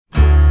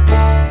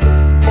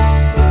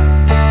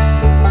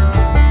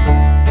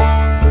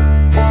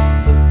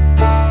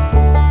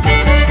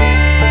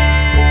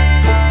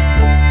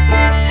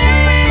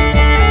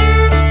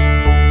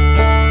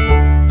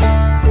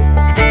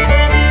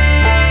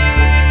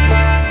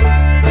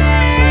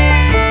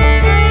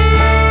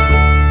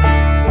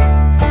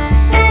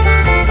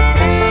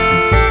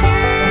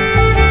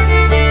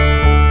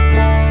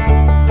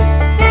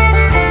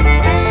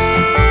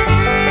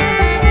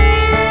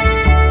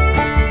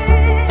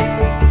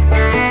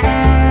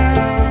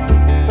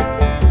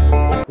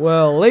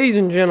Ladies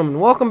and gentlemen,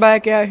 welcome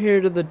back out here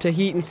to the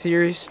TAHETON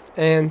series,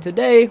 and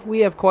today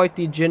we have quite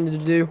the agenda to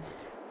do.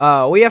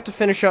 We have to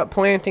finish up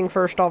planting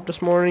first off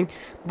this morning,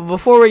 but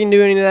before we can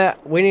do any of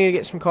that, we need to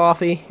get some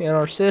coffee in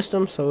our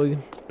system so we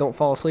don't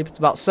fall asleep. It's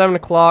about 7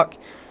 o'clock,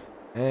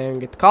 and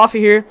get the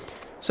coffee here.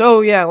 So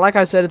yeah, like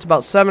I said, it's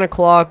about 7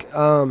 o'clock.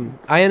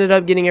 I ended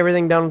up getting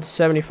everything done to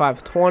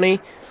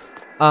 7520.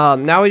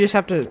 Now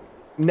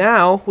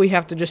we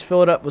have to just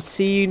fill it up with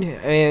seed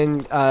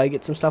and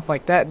get some stuff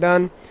like that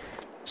done.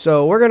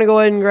 So we're going to go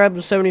ahead and grab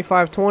the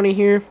 7520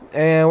 here,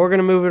 and we're going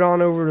to move it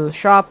on over to the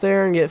shop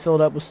there and get filled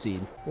up with seed.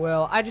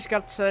 Well, I just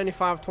got the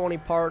 7520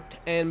 parked,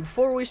 and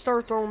before we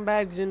start throwing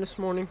bags in this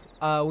morning,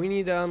 we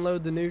need to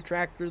unload the new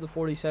tractor, the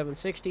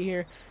 4760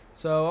 here.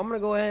 So I'm going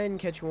to go ahead and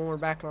catch you when we're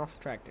backing off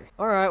the tractor.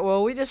 Alright,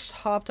 well, we just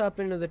hopped up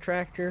into the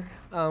tractor.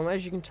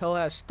 As you can tell, it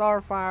has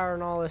Starfire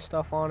and all this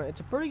stuff on it.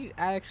 It's a pretty,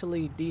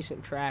 actually,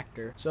 decent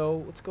tractor. So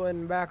let's go ahead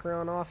and back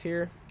around off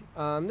here.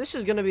 This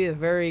is going to be a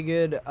very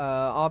good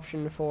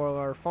option for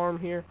our farm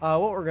here.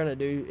 What we're going to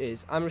do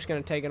is I'm just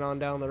going to take it on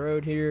down the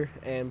road here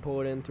and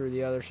pull it in through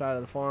the other side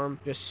of the farm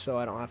just so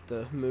I don't have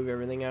to move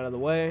everything out of the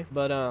way.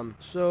 But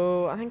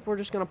so I think we're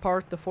just going to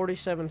park the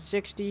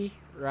 4760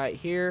 right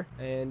here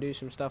and do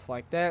some stuff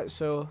like that.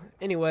 So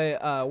anyway,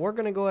 we're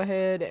going to go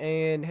ahead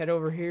and head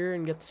over here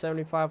and get the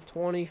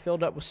 7520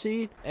 filled up with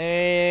seed.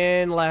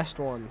 And last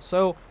one.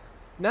 So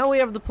now we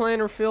have the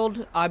planter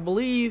filled. I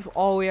believe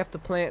all we have to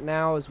plant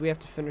now is we have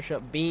to finish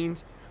up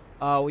beans.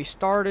 We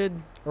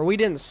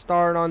didn't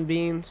start on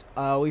beans.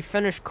 We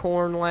finished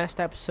corn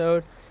last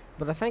episode,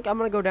 but I think I'm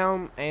going to go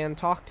down and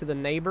talk to the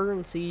neighbor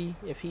and see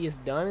if he is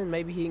done, and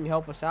maybe he can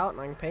help us out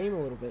and I can pay him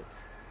a little bit.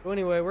 So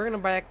anyway, we're going to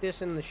back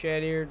this in the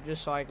shed here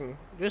just so I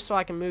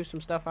can move some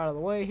stuff out of the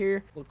way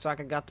here. Looks like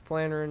I got the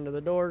planter into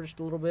the door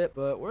just a little bit,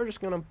 but we're just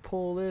going to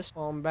pull this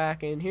on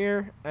back in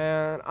here,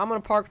 and I'm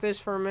going to park this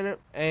for a minute,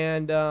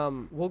 and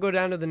we'll go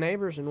down to the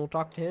neighbors and we'll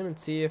talk to him and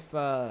see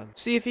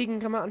if he can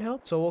come out and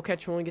help. So we'll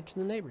catch you when we get to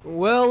the neighbor.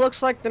 Well,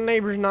 looks like the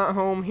neighbor's not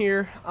home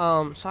here.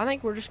 So I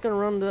think we're just going to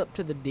run up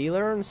to the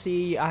dealer and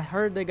see. I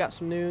heard they got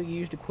some new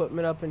used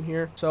equipment up in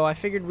here, so I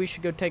figured we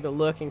should go take a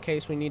look in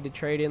case we need to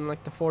trade in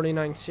like the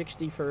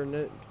 4960 for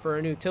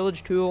a new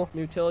tillage tool,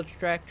 new tillage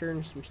tractor,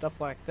 and some stuff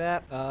like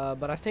that.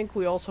 But I think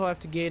we also have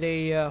to get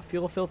a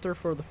fuel filter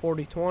for the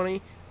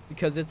 4020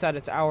 because it's at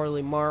its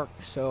hourly mark.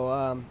 So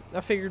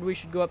I figured we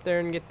should go up there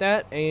and get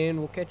that, and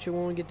we'll catch you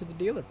when we get to the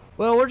dealer.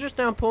 Well, we're just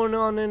now pulling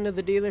on into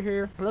the dealer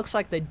here. It looks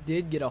like they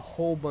did get a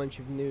whole bunch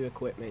of new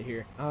equipment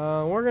here.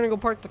 We're gonna go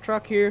park the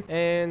truck here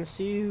and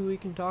see who we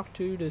can talk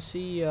to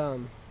see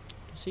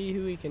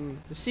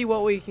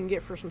what we can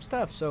get for some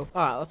stuff. So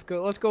all right,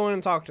 let's go in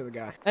and talk to the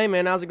guy. Hey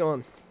man, how's it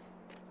going?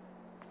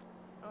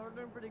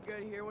 Doing pretty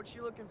good here. What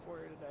you looking for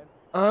here today?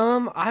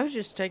 I was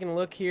just taking a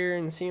look here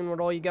and seeing what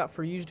all you got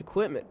for used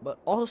equipment, but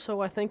also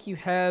I think you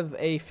have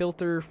a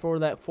filter for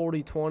that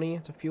 4020.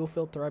 It's a fuel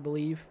filter, I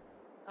believe.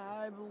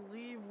 I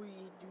believe we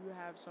do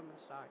have some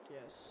in stock,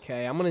 yes.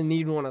 Okay, I'm gonna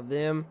need one of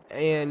them.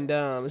 And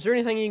is there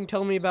anything you can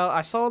tell me about?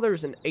 I saw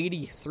there's an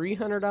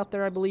 8300 out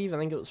there, I believe. I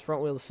think it was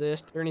front wheel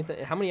assist. Is there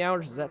anything? How many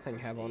hours does that thing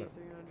have on it?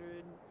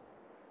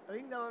 I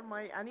think that one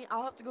might.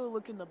 I'll have to go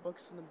look in the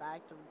books in the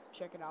back to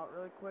check it out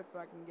really quick, but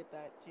I can get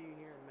that to you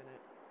here in a minute.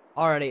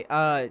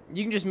 Alrighty,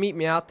 you can just meet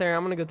me out there.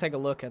 I'm gonna go take a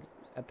look at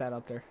that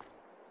out there.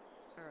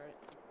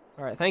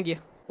 Alright, thank you.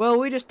 Well,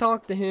 we just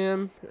talked to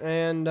him,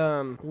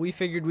 and we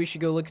figured we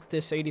should go look at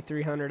this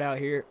 8300 out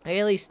here. I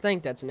at least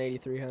think that's an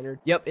 8300.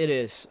 Yep, it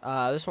is.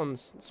 This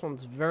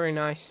one's very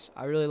nice.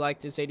 I really like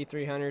this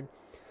 8300.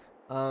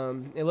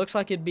 It looks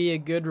like it'd be a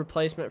good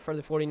replacement for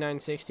the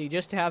 4960,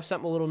 just to have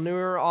something a little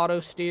newer, auto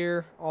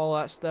steer, all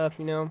that stuff,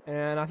 you know.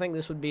 And I think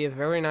this would be a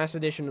very nice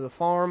addition to the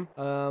farm.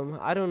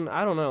 I don't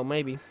know,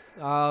 maybe.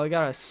 We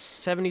got a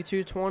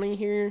 7220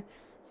 here.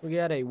 We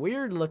got a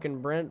weird looking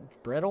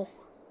Brettle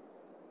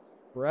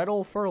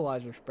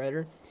fertilizer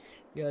spreader.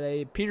 We got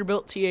a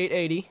Peterbilt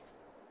T880,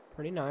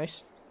 pretty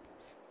nice.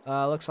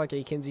 Looks like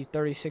a Kinsey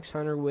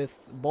 3600 with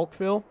bulk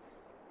fill.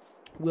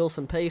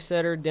 Wilson pace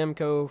setter,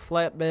 Demco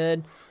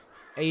flatbed.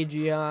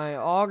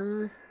 AGI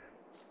auger.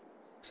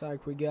 Looks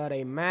like we got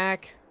a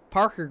Mack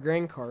Parker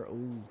grain cart.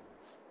 Ooh,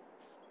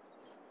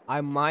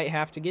 I might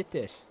have to get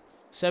this.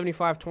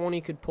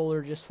 7520 could pull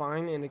her just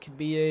fine, and it could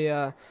be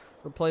a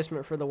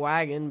replacement for the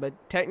wagon, but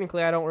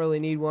technically I don't really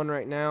need one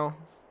right now.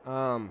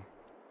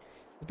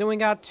 But then we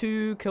got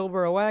two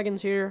Kilborough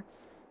wagons here,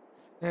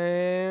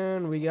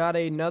 and we got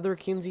another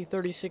Kinsey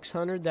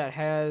 3600 that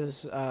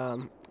has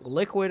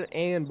liquid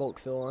and bulk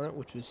fill on it,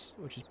 which is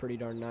pretty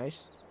darn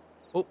nice.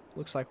 Oh,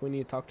 looks like we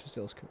need to talk to the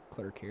sales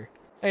clerk here.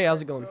 Hey,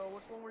 how's it going? So,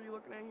 which one were you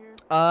looking at here?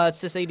 It's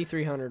this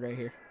 8300 right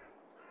here.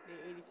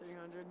 The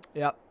 8300?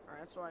 Yep. Alright,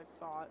 that's what I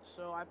thought.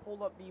 So, I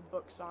pulled up the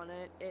books on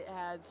it. It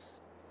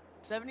has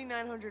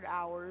 7,900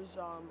 hours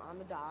on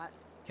the dot.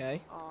 Okay.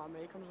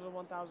 It comes with a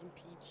 1,000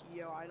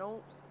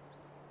 PTO.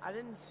 I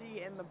didn't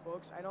see in the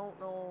books. I don't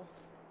know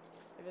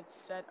if it's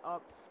set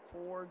up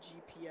for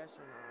GPS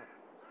or not.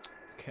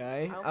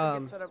 Okay. I don't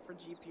think it's set up for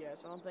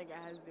GPS. I don't think it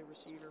has the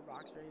receiver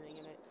box or anything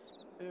in it.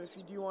 If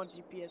you do want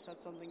GPS,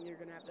 that's something you're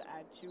gonna have to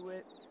add to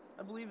it.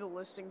 I believe the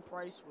listing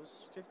price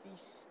was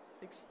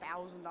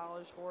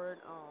 $56,000 for it.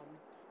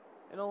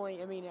 It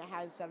only, I mean, it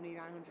has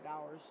 7,900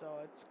 hours, so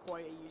it's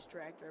quite a used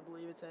tractor. I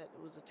believe it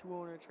was a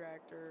 2-owner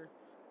tractor,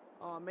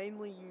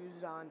 mainly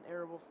used on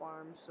arable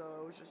farms, so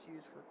it was just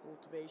used for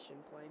cultivation,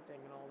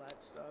 planting, and all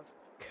that stuff.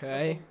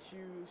 Okay.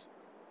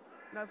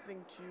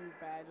 Nothing too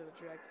bad to the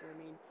tractor. I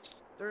mean,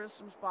 there are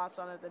some spots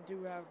on it that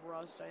do have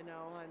rust. I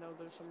know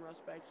there's some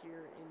rust back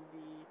here in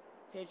the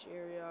hitch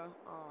area.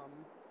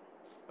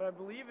 But I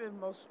believe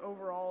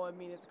overall, I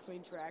mean, it's a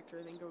clean tractor.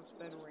 I think it's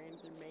been ran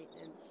through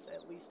maintenance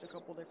at least a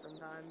couple different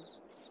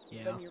times.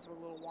 Yeah. Been here for a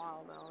little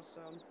while now,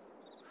 so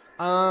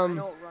I I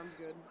know it runs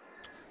good.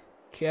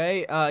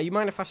 Okay. You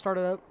mind if I start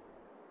it up?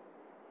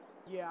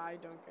 Yeah, I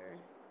don't care.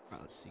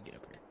 Alright, let's see. Get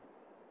up here.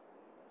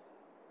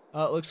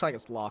 Oh, it looks like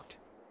it's locked.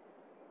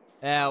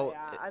 Yeah,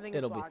 Yeah, I think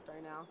it's locked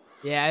right now.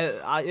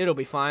 Yeah, it'll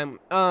be fine.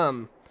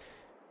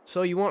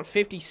 So you want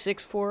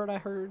 56 for it? I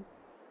heard.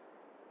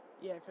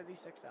 Yeah,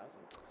 56,000.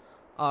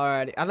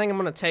 Alrighty, I think I'm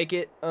gonna take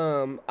it.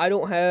 I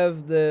don't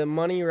have the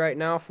money right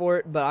now for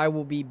it, but I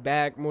will be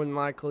back more than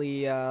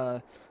likely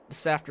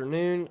this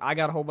afternoon. I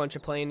got a whole bunch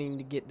of planning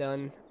to get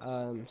done,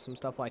 some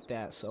stuff like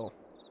that. So, Okay.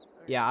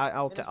 yeah,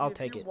 I'll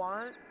take it. If you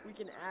want, we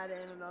can add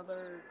in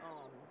another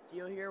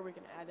deal here. We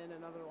can add in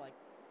another like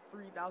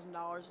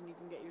 $3,000, and you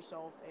can get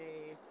yourself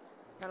a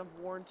kind of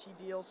warranty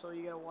deal. So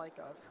you get like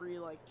a free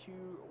like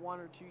 1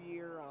 or 2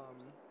 year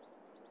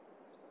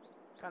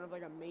kind of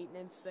like a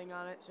maintenance thing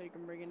on it, so you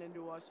can bring it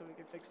into us, so we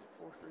can fix it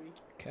for free.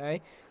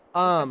 Okay.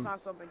 That's not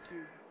something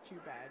too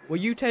bad. Will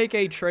you take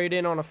a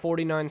trade-in on a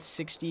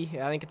 4960?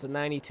 I think it's a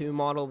 92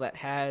 model that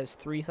has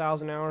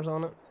 3,000 hours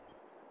on it.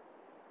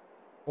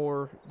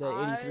 Or the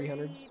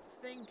 8300? I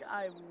think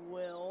I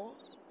will.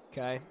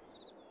 Okay.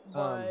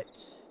 But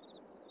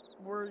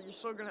you're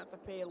still gonna have to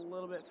pay a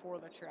little bit for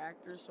the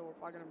tractor, so we're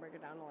probably gonna break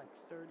it down to like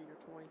 30 or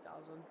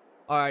 20,000.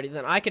 Alrighty,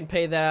 then I can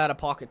pay that out of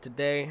pocket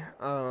today.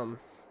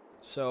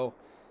 So,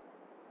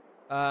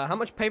 how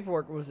much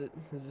paperwork is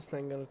this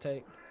thing gonna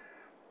take?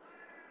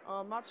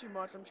 Not too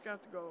much. I'm just gonna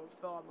have to go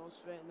fill out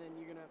most of it, and then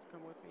you're gonna have to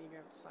come with me. You're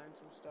gonna have to sign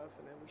some stuff,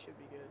 and then we should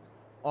be good.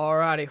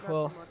 Alrighty, Not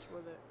well. too much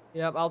with it.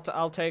 Yep,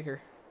 I'll take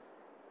her.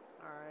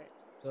 Alright.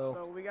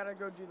 So we gotta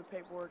go do the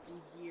paperwork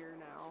in here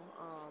now,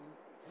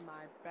 in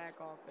my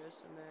back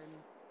office, and then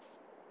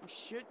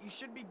you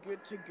should be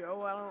good to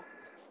go.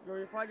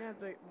 We're probably gonna have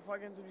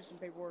to do some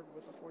paperwork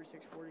with the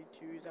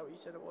 4642. Is that what you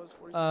said it was?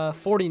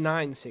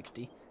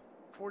 4960.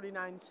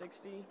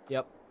 4960.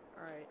 Yep.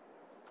 All right.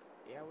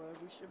 Yeah, well,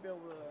 we should be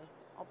able to.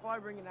 I'll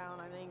probably bring it down.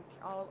 I think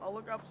I'll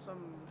look up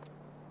some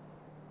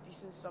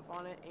decent stuff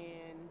on it,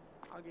 and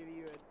I'll give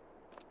you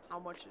how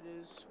much it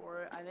is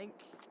for it. I think.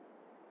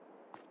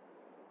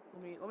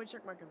 Let me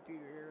check my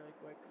computer here really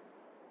quick.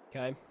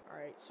 Okay. All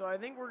right. So I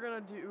think we're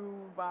gonna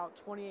do about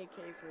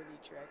 28K for the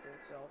tractor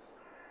itself.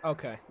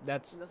 Okay,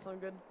 Does that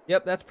sound good?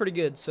 Yep, that's pretty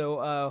good. So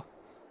Alright,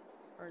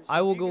 so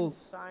I will you go. can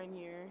sign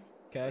here.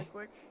 Okay. Real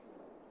quick.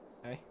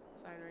 Okay.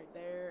 Sign right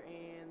there,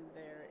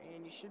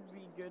 and you should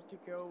be good to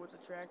go with the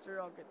tractor.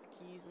 I'll get the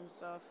keys and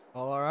stuff.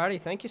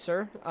 Alrighty, thank you,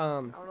 sir.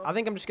 I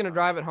think I'm just gonna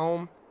drive it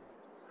home.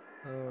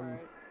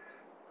 Alright.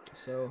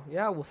 So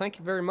yeah, well, thank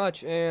you very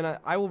much, and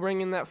I will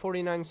bring in that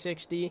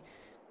 4960.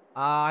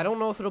 I don't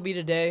know if it'll be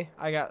today.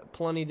 I got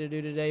plenty to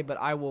do today, but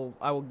I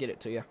will get it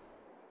to you.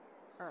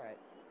 Alright.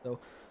 So,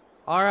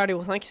 alrighty,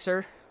 well, thank you,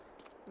 sir.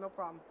 No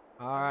problem.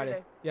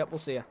 Alrighty. Yep, we'll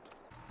see ya.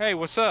 Hey,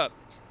 what's up?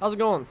 How's it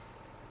going?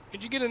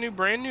 Did you get a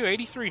brand new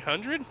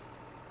 8300?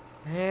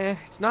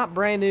 It's not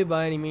brand new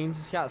by any means.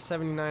 It's got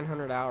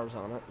 7,900 hours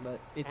on it, but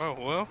it's Oh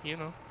well, you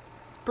know,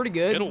 it's pretty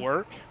good. it'll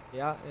work.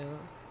 Yeah,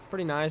 it's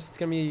pretty nice. It's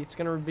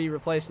gonna be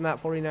replacing that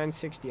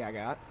 4960 I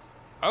got.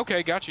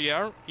 Okay, gotcha.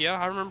 Yeah,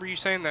 I remember you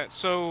saying that.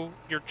 So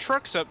your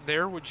truck's up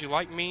there. Would you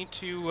like me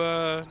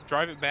to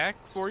drive it back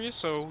for you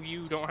so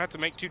you don't have to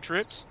make 2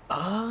 trips?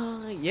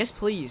 Yes,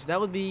 please.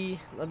 That'd be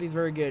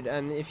very good.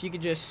 And if you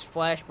could just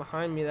flash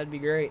behind me, that'd be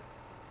great.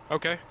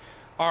 Okay.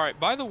 All right.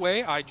 By the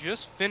way, I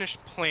just finished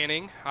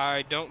planting.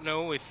 I don't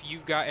know if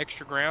you've got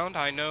extra ground.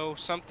 I know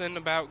something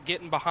about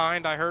getting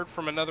behind. I heard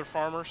from another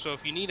farmer. So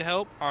if you need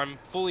help, I'm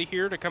fully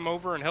here to come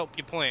over and help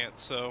you plant.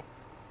 So.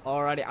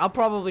 Alrighty, I'll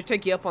probably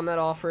take you up on that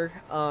offer.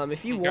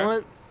 If you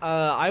want,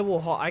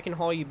 I can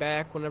haul you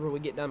back whenever we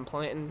get done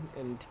planting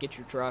and to get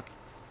your truck.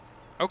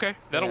 Okay,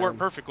 that'll work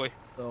perfectly.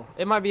 So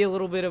it might be a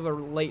little bit of a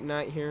late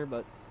night here,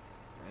 but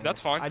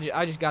that's fine.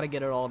 I just got to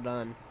get it all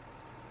done.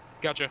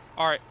 Gotcha.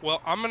 All right.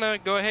 Well, I'm gonna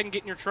go ahead and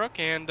get in your truck,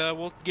 and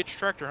we'll get your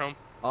tractor home.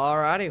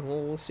 Alrighty,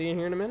 well, we'll see you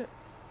here in a minute.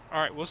 All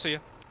right, we'll see you.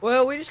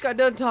 Well, we just got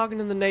done talking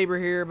to the neighbor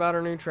here about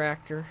our new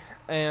tractor,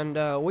 and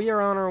we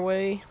are on our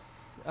way.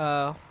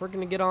 We're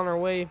gonna get on our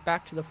way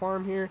back to the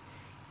farm here.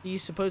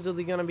 He's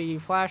supposedly gonna be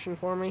flashing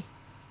for me,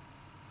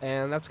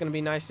 and that's gonna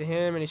be nice of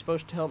him. And he's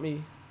supposed to help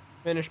me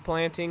finish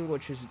planting,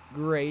 which is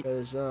great.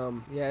 Cause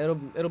yeah,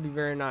 it'll be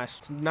very nice.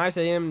 It's nice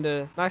of him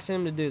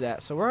to do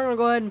that. So we're gonna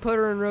go ahead and put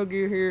her in road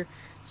gear here,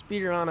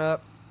 speed her on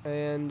up,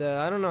 and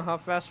I don't know how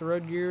fast the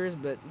road gear is,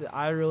 but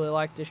I really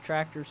like this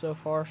tractor so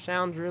far.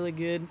 Sounds really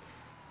good.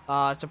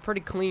 It's a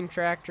pretty clean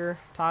tractor,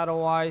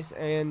 title-wise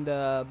and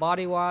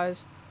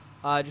body-wise.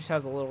 It just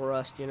has a little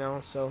rust, you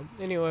know. So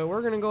anyway,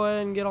 we're gonna go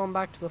ahead and get on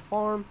back to the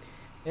farm,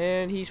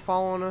 and he's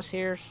following us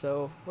here,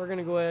 so we're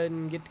gonna go ahead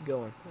and get to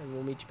going, and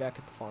we'll meet you back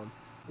at the farm.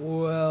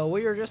 Well,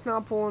 we are just now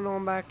pulling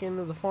on back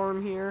into the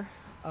farm here.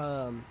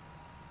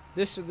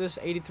 This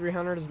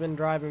 8300 has been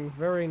driving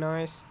very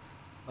nice.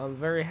 I'm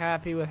very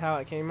happy with how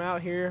it came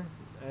out here,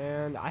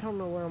 and I don't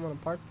know where I'm gonna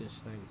park this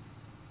thing.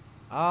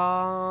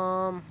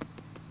 I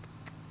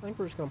think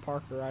we're just gonna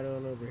park her right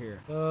on over here.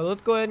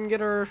 Let's go ahead and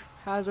get our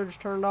hazards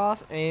turned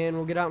off, and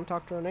we'll get out and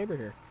talk to our neighbor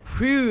here.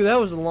 Phew, that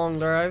was a long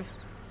drive.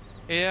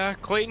 Yeah,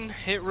 Clayton,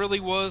 it really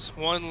was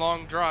one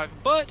long drive.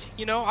 But,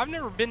 you know, I've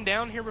never been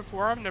down here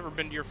before. I've never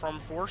been to your farm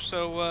before.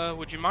 So,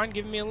 would you mind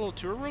giving me a little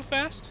tour real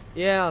fast?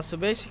 Yeah, so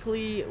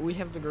basically, we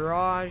have the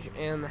garage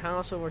and the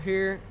house over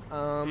here.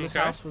 This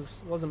house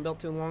wasn't built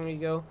too long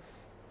ago.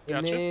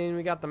 And Gotcha. then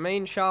we got the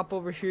main shop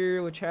over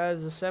here, which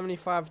has the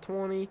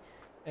 7520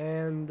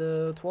 and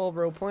the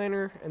 12-row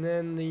planter, and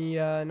then the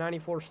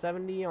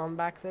 9470 on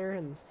back there,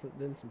 and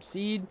then some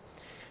seed.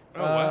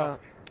 Oh, wow.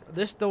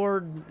 This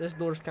door's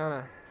kind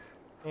of...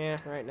 yeah,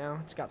 right now.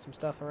 It's got some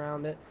stuff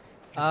around it.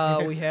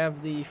 We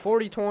have the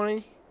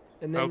 4020,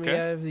 and then we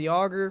have the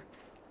auger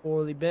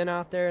for the bin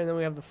out there, and then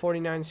we have the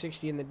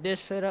 4960 and the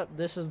disc setup.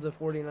 This is the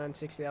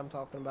 4960 I'm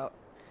talking about.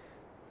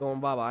 Going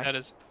bye-bye.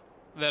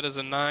 That is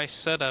a nice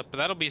setup, but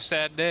that'll be a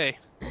sad day.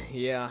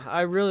 Yeah,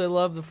 I really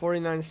love the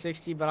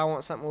 4960, but I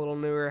want something a little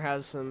newer.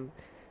 Has some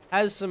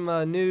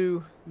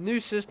new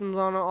systems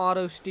on it,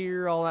 auto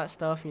steer, all that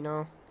stuff, you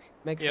know.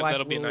 Makes life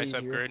that'll a be a little nice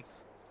easier. upgrade.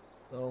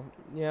 So,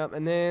 yeah,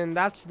 and then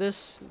that's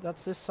this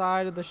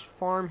side of the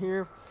farm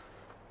here.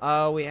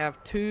 We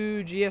have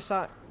two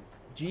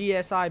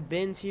GSI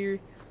bins here,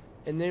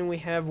 and then we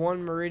have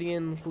one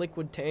Meridian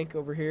liquid tank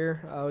over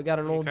here. We got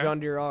an old John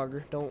Deere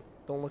auger. Don't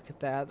look at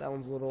that. That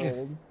one's a little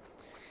old.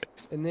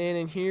 And then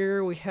in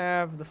here we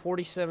have the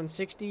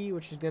 4760,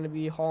 which is going to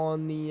be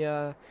hauling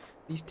the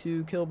these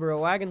two Kilboro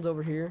wagons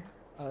over here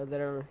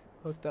that are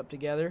hooked up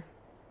together.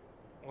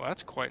 Well,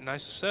 that's quite a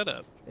nice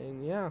setup.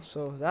 And yeah,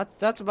 so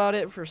that's about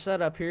it for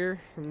setup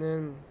here. And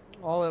then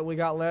all that we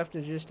got left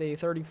is just a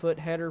 30-foot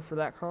header for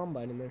that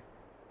combine in there.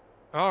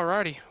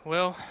 Alrighty,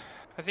 well,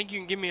 I think you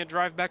can give me a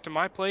drive back to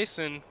my place,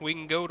 and we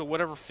can go to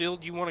whatever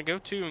field you want to go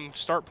to and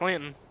start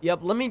planting. Yep,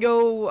 let me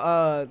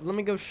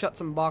go shut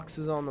some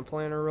boxes on the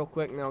planter real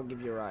quick, and I'll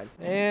give you a ride.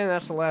 And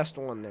that's the last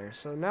one there.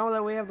 So now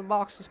that we have the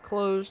boxes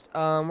closed,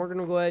 we're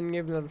gonna go ahead and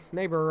give the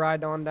neighbor a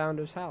ride on down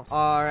to his house.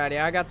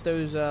 Alrighty, I got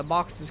those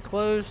boxes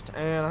closed,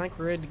 and I think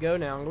we're ready to go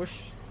now.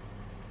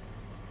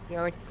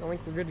 I think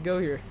we're good to go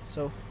here.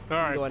 So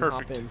Alright, go ahead and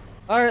perfect. hop in.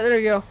 Alright, there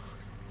you go.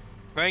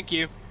 Thank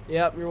you.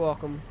 Yep, you're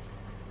welcome.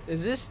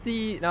 Is this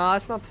the... no,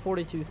 that's not the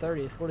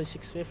 4230.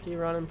 4650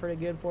 running pretty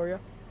good for you?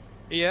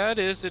 Yeah, it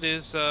is. It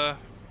is.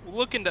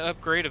 Looking to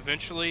upgrade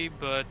eventually,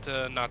 but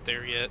not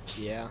there yet.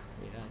 Yeah.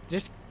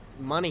 Just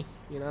money,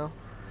 you know?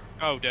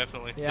 Oh,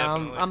 definitely. Yeah,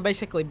 definitely. I'm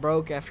basically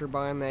broke after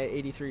buying that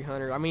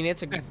 8300. I mean,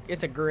 it's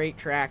a great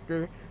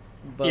tractor,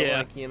 but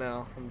like, you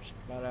know, I'm just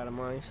about out of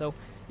money. So,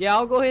 yeah,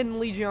 I'll go ahead and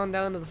lead you on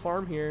down to the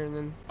farm here, and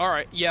then...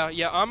 Alright, yeah,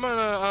 I'm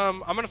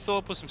gonna fill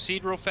up with some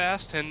seed real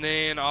fast, and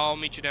then I'll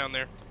meet you down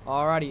there.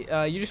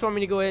 Alrighty, you just want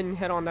me to go ahead and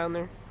head on down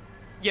there?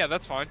 Yeah,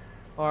 that's fine.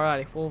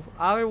 Alrighty, well,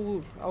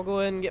 I'll go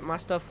ahead and get my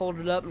stuff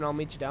folded up, and I'll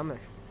meet you down there.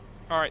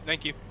 Alright,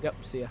 thank you. Yep,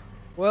 see ya.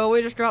 Well,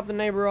 we just dropped the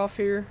neighbor off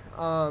here.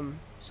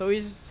 So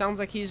sounds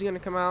like he's gonna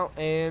come out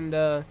and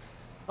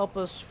help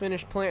us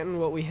finish planting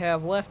what we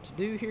have left to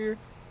do here,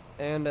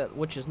 and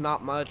which is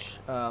not much,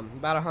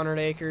 about 100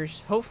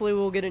 acres. Hopefully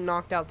we'll get it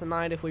knocked out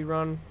tonight if we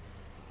run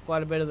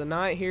quite a bit of the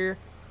night here.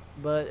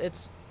 But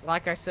it's,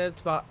 like I said,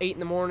 it's about 8 in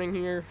the morning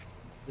here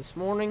this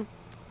morning.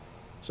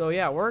 So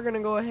yeah, we're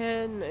gonna go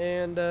ahead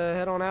and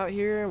head on out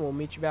here, and we'll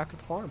meet you back at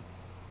the farm.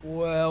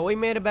 Well, we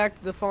made it back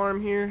to the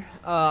farm here.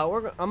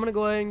 I'm gonna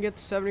go ahead and get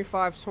the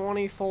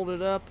 7520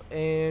 folded up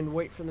and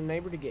wait for the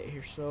neighbor to get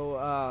here.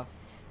 So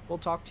we'll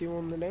talk to you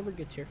when the neighbor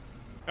gets here.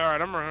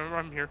 Alright,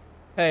 I'm here.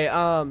 Hey,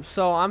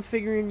 so I'm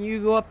figuring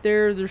you go up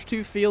there. There's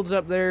 2 fields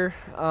up there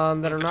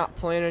that are not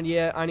planted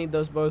yet. I need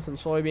those both in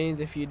soybeans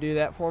if you do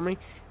that for me.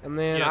 And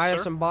then Yes, I have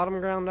sir. some bottom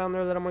ground down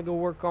there that I'm gonna go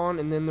work on.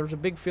 And then there's a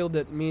big field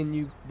that me and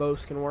you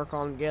both can work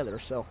on together.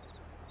 So,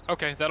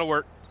 Okay, that'll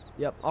work.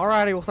 yep.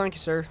 Alrighty. Well, thank you,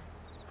 sir.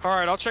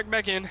 Alright, I'll check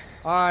back in.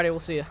 Alrighty. We'll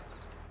see you.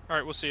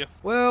 Alright, we'll see you.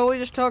 Well, we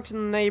just talked to the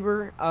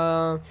neighbor.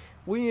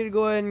 We need to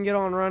go ahead and get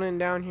on running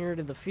down here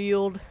to the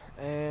field.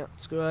 And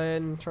let's go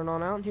ahead and turn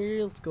on out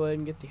here. Let's go ahead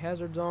and get the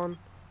hazards on.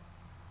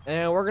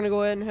 And we're going to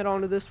go ahead and head on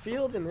to this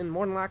field. And then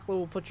more than likely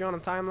we'll put you on a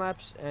time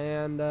lapse.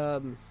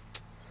 And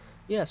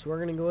yes, we're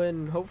going to go ahead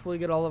and hopefully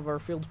get all of our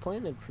fields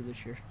planted for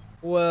this year.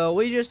 Well,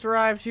 we just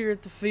arrived here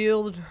at the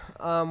field.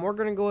 We're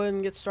going to go ahead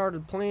and get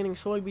started planting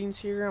soybeans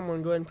here. I'm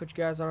going to go ahead and put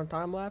you guys on a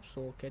time lapse.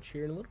 So we'll catch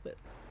you here in a little bit.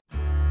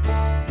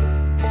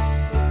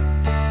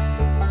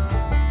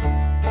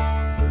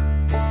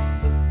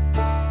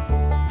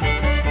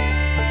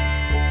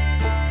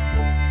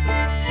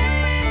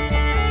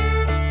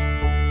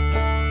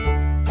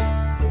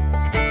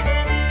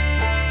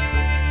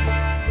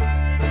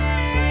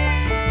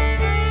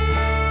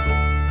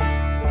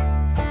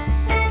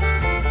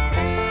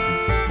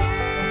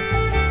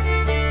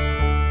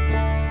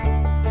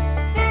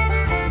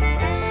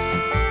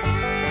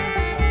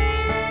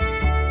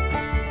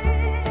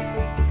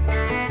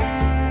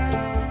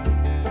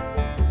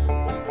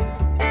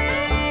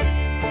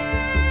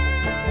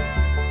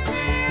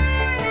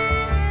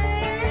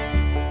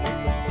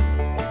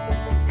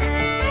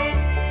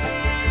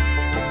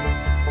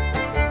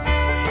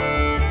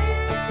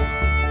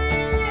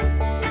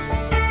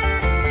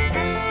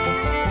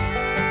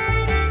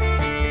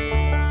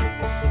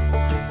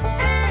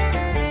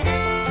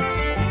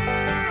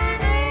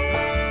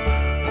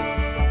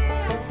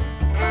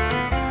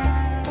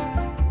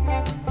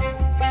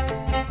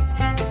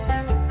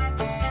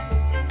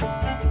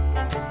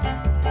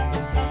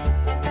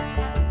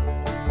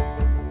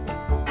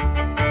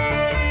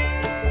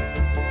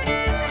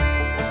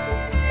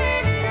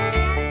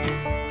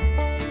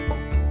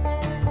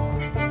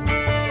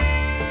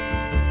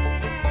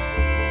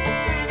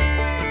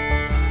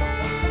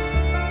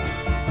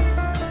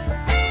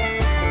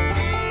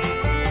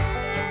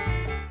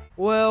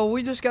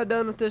 just got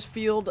done with this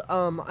field.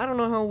 I don't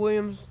know how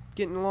William's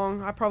getting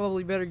along. I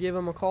probably better give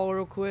him a call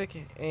real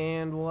quick,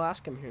 and we'll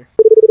ask him here.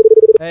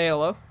 Hey,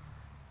 hello.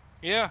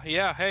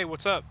 Yeah. Hey,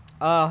 what's up?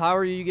 How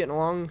are you getting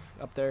along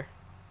up there?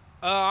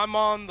 I'm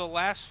on the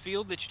last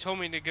field that you told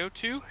me to go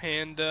to,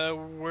 and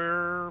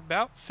we're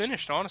about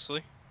finished,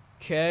 honestly.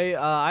 Okay,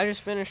 I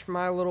just finished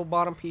my little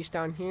bottom piece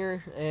down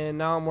here, and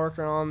now I'm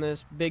working on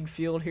this big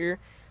field here.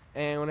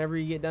 And whenever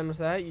you get done with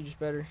that, you just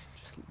better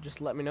just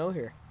let me know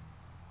here.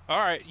 All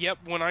right. Yep.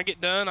 When I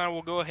get done, I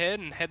will go ahead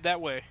and head that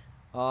way.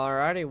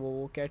 Alrighty, well,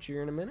 we'll catch you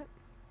here in a minute.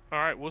 All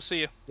right. We'll see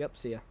you. Yep,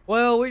 see ya.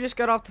 Well, we just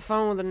got off the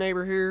phone with a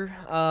neighbor here.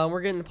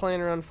 We're getting the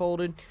planter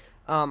unfolded.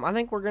 I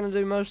think we're gonna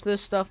do most of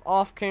this stuff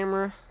off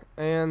camera,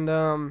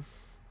 and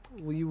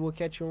we will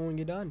catch you when we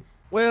get done.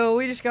 Well,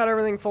 we just got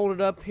everything folded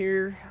up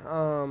here.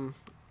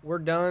 We're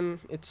done.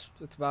 It's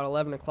about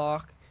 11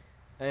 o'clock,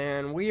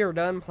 and we are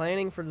done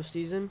planning for the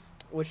season,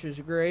 which is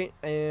great.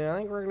 And I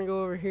think we're gonna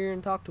go over here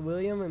and talk to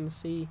William and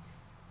see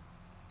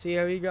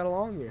how he got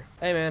along here.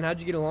 Hey man, how'd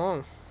you get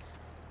along?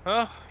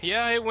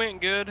 Yeah, it went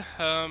good.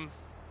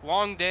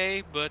 Long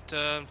day, but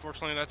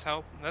unfortunately that's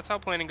how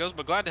planning goes.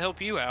 But glad to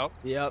help you out.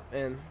 Yep,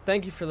 and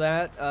thank you for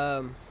that.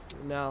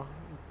 Now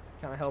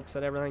kind of helps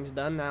that everything's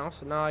done now,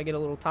 so now I get a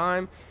little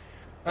time.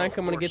 I think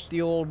I'm gonna get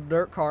the old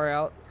dirt car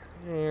out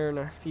here in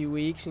a few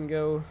weeks and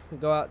go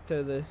out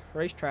to the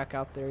racetrack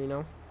out there, you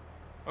know.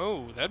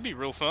 Oh, that'd be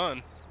real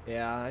fun.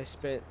 Yeah, I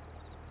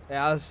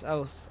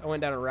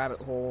went down a rabbit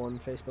hole on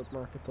Facebook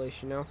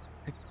Marketplace, you know.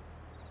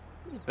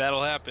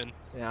 That'll happen.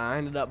 Yeah, I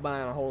ended up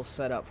buying a whole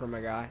setup for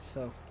my guy,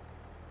 so.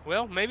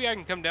 Well, maybe I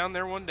can come down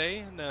there one day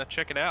and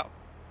check it out.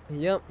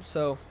 Yep,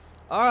 so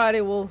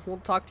alrighty,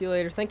 we'll talk to you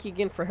later. Thank you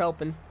again for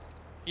helping.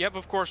 Yep,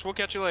 of course. We'll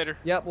catch you later.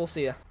 Yep, we'll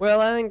see ya.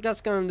 Well, I think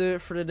that's gonna do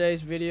it for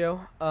today's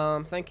video.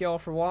 Thank you all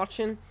for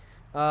watching.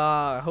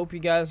 I hope you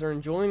guys are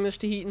enjoying this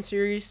TAHETON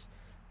series,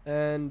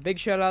 and big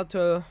shout out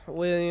to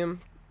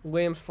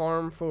William's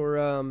farm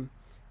for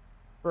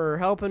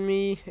helping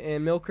me,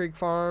 and Milcreek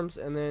Farms,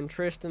 and then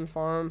Trystan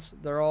Farms.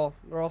 They're all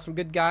some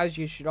good guys.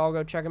 You should all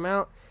go check them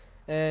out.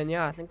 And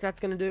yeah, I think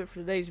that's gonna do it for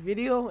today's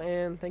video.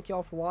 And thank you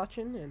all for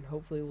watching, and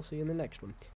hopefully we'll see you in the next one.